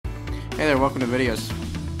Hey there, welcome to videos.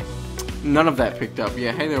 None of that picked up.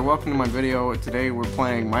 Yeah, hey there, welcome to my video. Today we're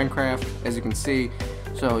playing Minecraft, as you can see.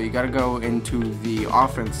 So you gotta go into the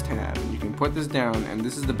offense tab. You can put this down, and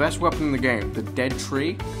this is the best weapon in the game, the dead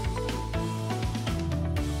tree.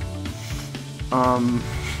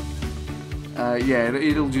 Yeah,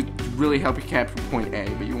 it'll just really help you capture point A,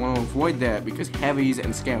 but you want to avoid that because heavies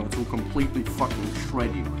and scouts will completely fucking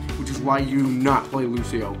shred you, which is why you do not play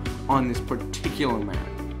Lucio on this particular map.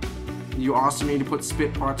 You also need to put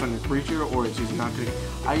spit parts on your creature, or it's just not gonna.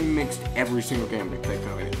 I mixed every single game that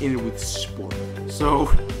come in it with sport.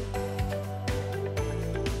 So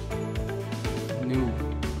new.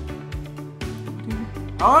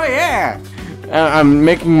 Oh yeah, I'm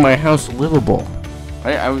making my house livable.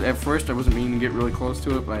 At first I wasn't meaning to get really close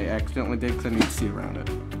to it, but I accidentally did because I need to see around it.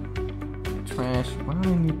 Trash. Why do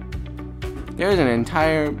I need? There's an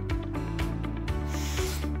entire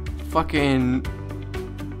fucking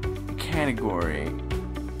category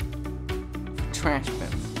for trash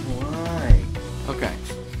bins. Why? Okay.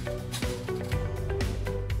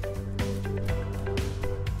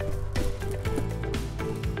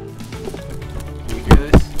 Can you hear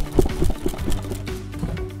this?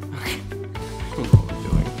 Okay. I don't know what we're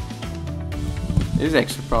doing. This is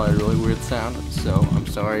actually probably a really weird sound, so I'm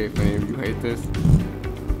sorry if any of you hate this.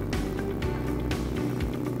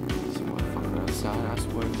 Some motherfucker outside, I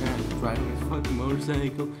swear to God, he's riding his fucking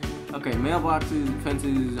motorcycle. Okay, mailboxes,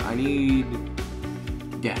 fences, I need...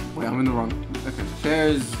 Yeah, wait, I'm in the wrong... Okay,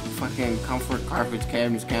 chairs, fucking comfort, carpets,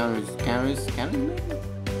 cabinets,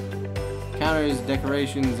 counters,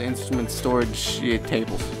 decorations, instruments, storage,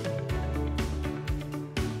 tables.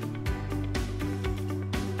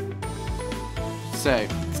 Say,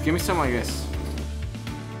 just give me something like this.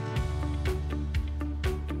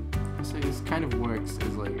 So this kind of works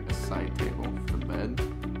as like a side table for the bed.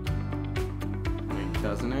 I mean,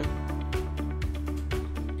 doesn't it?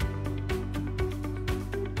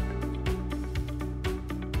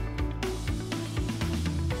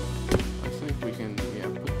 I think we can, yeah,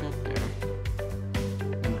 put that there.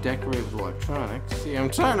 And decorate with electronics. See, I'm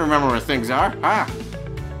trying to remember where things are. Ah!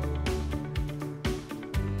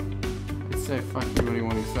 Say fuck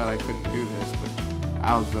everyone who thought I couldn't do this, but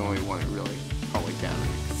I was the only one who really probably doubted it.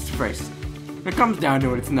 When it comes down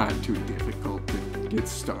to it, it's not too difficult to get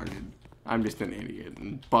started. I'm just an idiot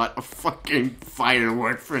and bought a fucking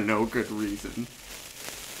firework for no good reason.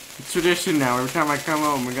 It's tradition now. Every time I come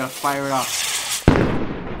home, we gotta fire it off.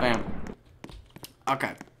 Bam.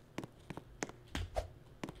 Okay.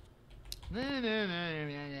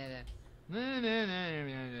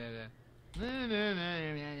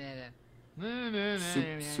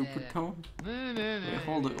 Super tone? Wait,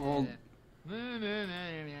 hold it, hold.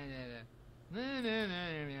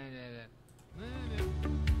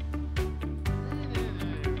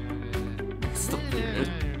 Still weird.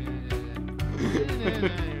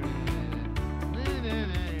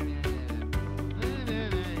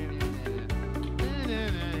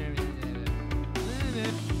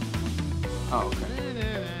 Oh, okay.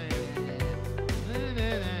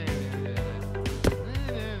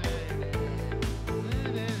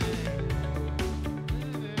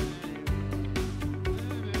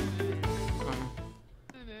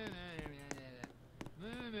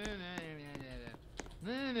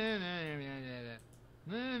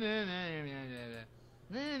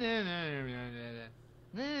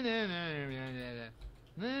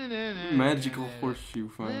 Magical horseshoe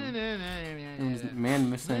found. Man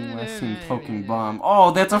missing, last seen poking bomb.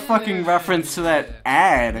 Oh, that's a fucking reference to that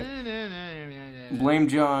ad. Blame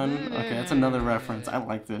John. Okay, that's another reference. I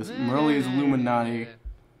like this. Merle's Illuminati.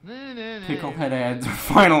 Picklehead ads are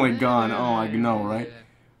finally gone. Oh, I know, right?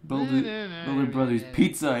 Builder Brothers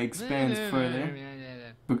Pizza expands further.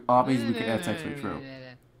 Obviously, that's actually true.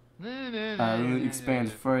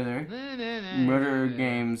 Expands further. Murderer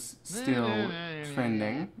games still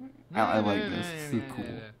trending. I like this. This is cool.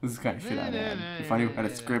 This is the kind of shit I'd add. If I knew how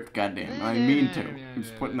to script, goddamn. I mean to. I'm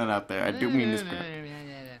just putting that out there. I do mean to script.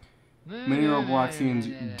 Many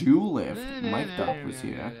Robloxians do lift. Mike Duck was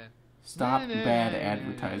here. Stop bad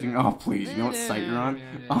advertising. Oh, please. You know what site you're on?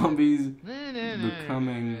 Zombies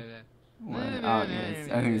becoming... What? Oh, yeah.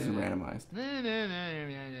 I think this is randomized.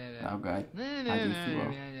 Oh, God. I do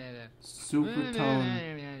throw.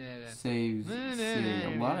 Supertone saves city. A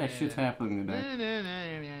lot of shit's happening today.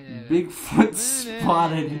 Bigfoot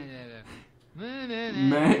spotted.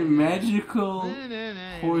 Magical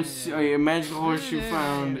horseshoe. Oh, yeah, magical horseshoe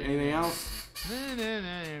found. Anything else?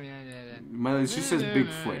 It just says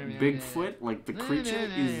Bigfoot. Bigfoot, like the creature,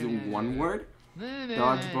 is one word.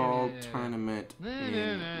 Dodgeball tournament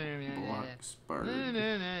in Bloxburg.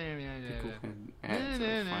 Picklehead ads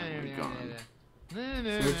are finally gone.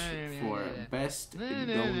 Search for best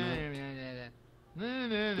donut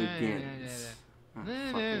begins. Oh, I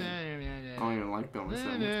don't even like donuts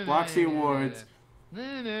that much. Bloxy Awards.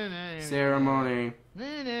 Ceremony.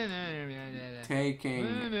 Taking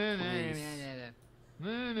place.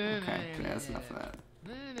 Okay, that's enough of that.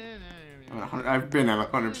 I've been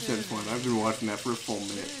at 100% fun. I've been watching that for a full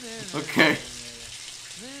minute. Okay.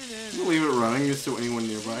 I'm gonna leave it running just so anyone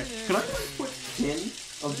nearby. Can I like put 10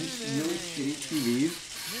 of these really shitty TVs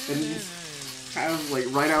and just have like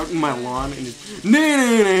right out in my lawn and just you know,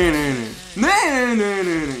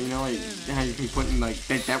 like how you can put in like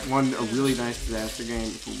that one a really nice disaster game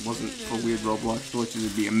if it wasn't for weird Roblox glitches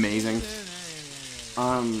would be amazing.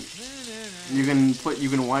 You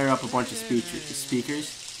can wire up a bunch of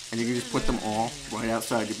speakers and you can just put them all right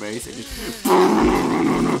outside your base and just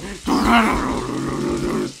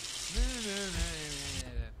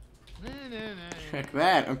check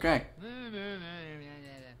that, okay.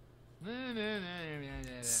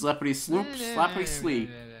 Slappity sloop, slappity sleep.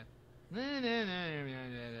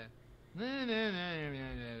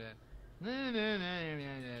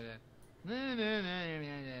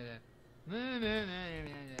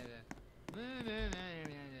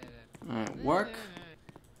 Alright, work.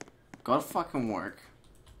 Gotta fucking work.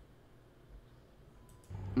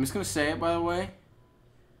 I'm just gonna say it, by the way,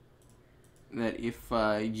 that if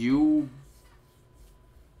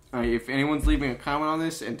if anyone's leaving a comment on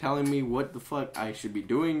this and telling me what the fuck I should be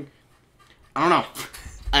doing, I don't know.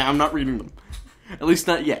 I'm not reading them. At least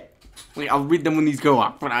not yet. Like, I'll read them when these go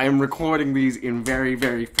up, but I am recording these in very,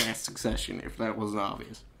 very fast succession, if that wasn't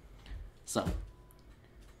obvious. So,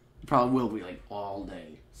 it probably will be, like, all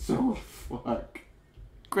day. So, fuck.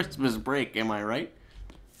 Christmas break, am I right?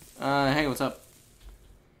 Hey, what's up?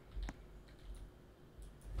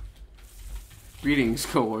 Greetings,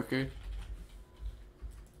 coworker.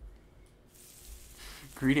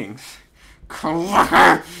 Greetings.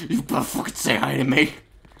 Coworker! You better fucking say hi to me.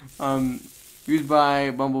 Used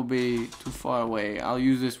by Bumblebee, too far away. I'll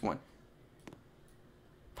use this one.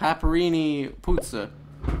 Paparini Puzza.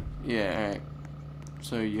 Yeah, alright.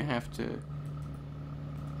 So you have to...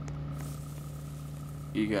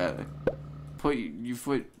 You gotta put your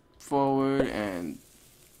foot forward and...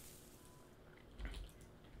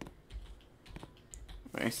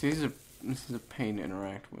 Right, so this is a pain to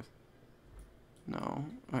interact with. No.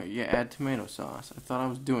 Alright, yeah, add tomato sauce. I thought I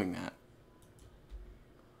was doing that.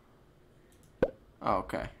 Oh,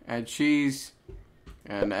 okay. Add cheese.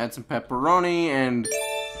 And add some pepperoni and...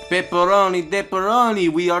 Pepperoni, depperoni,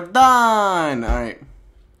 we are done! Alright.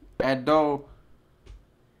 Add dough.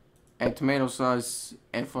 Add tomato sauce.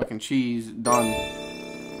 Add fucking cheese. Done.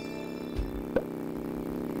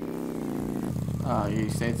 Oh, you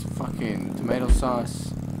say it's fucking tomato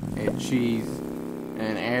sauce. Add cheese.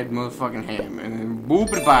 And add motherfucking ham. And then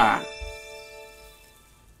boop it bye.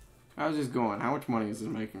 How's this going? How much money is this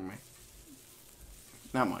making me?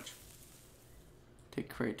 Not much. Take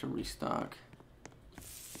crate to restock.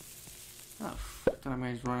 Oh, fuck, did I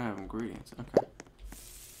manage to run out of ingredients? Okay.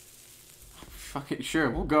 Fuck it, sure,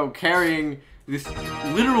 we'll go carrying this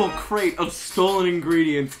literal crate of stolen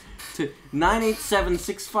ingredients to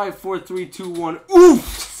 987-654-321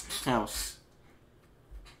 Oof's house.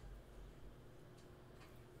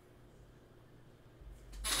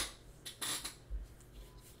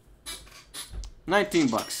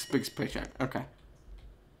 $19, big paycheck. Okay.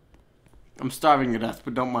 I'm starving to death,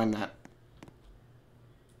 but don't mind that.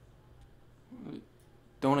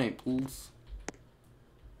 Donate, please.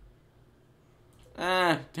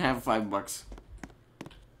 Have $5.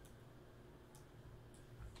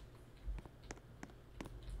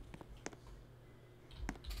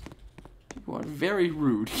 You are very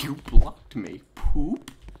rude. You blocked me.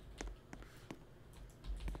 Poop.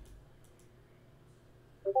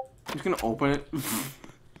 I'm just gonna open it.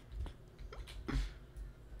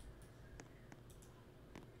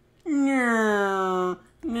 No,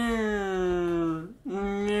 no,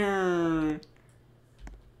 no.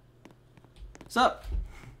 What's up?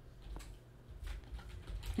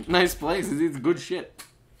 Nice place. It's good shit.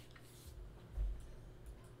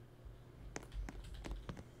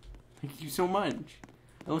 Thank you so much.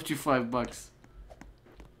 I left you $5.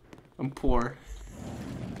 I'm poor,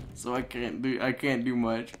 so I can't do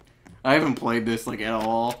much. I haven't played this like at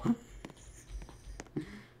all.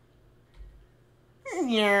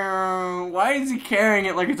 Why is he carrying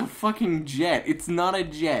it like it's a fucking jet? It's not a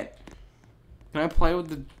jet. Can I play with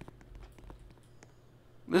the...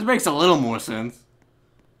 This makes a little more sense.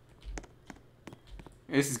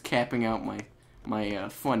 This is capping out my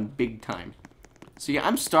fun big time. So yeah,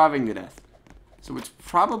 I'm starving to death. So it's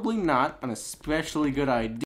probably not an especially good idea.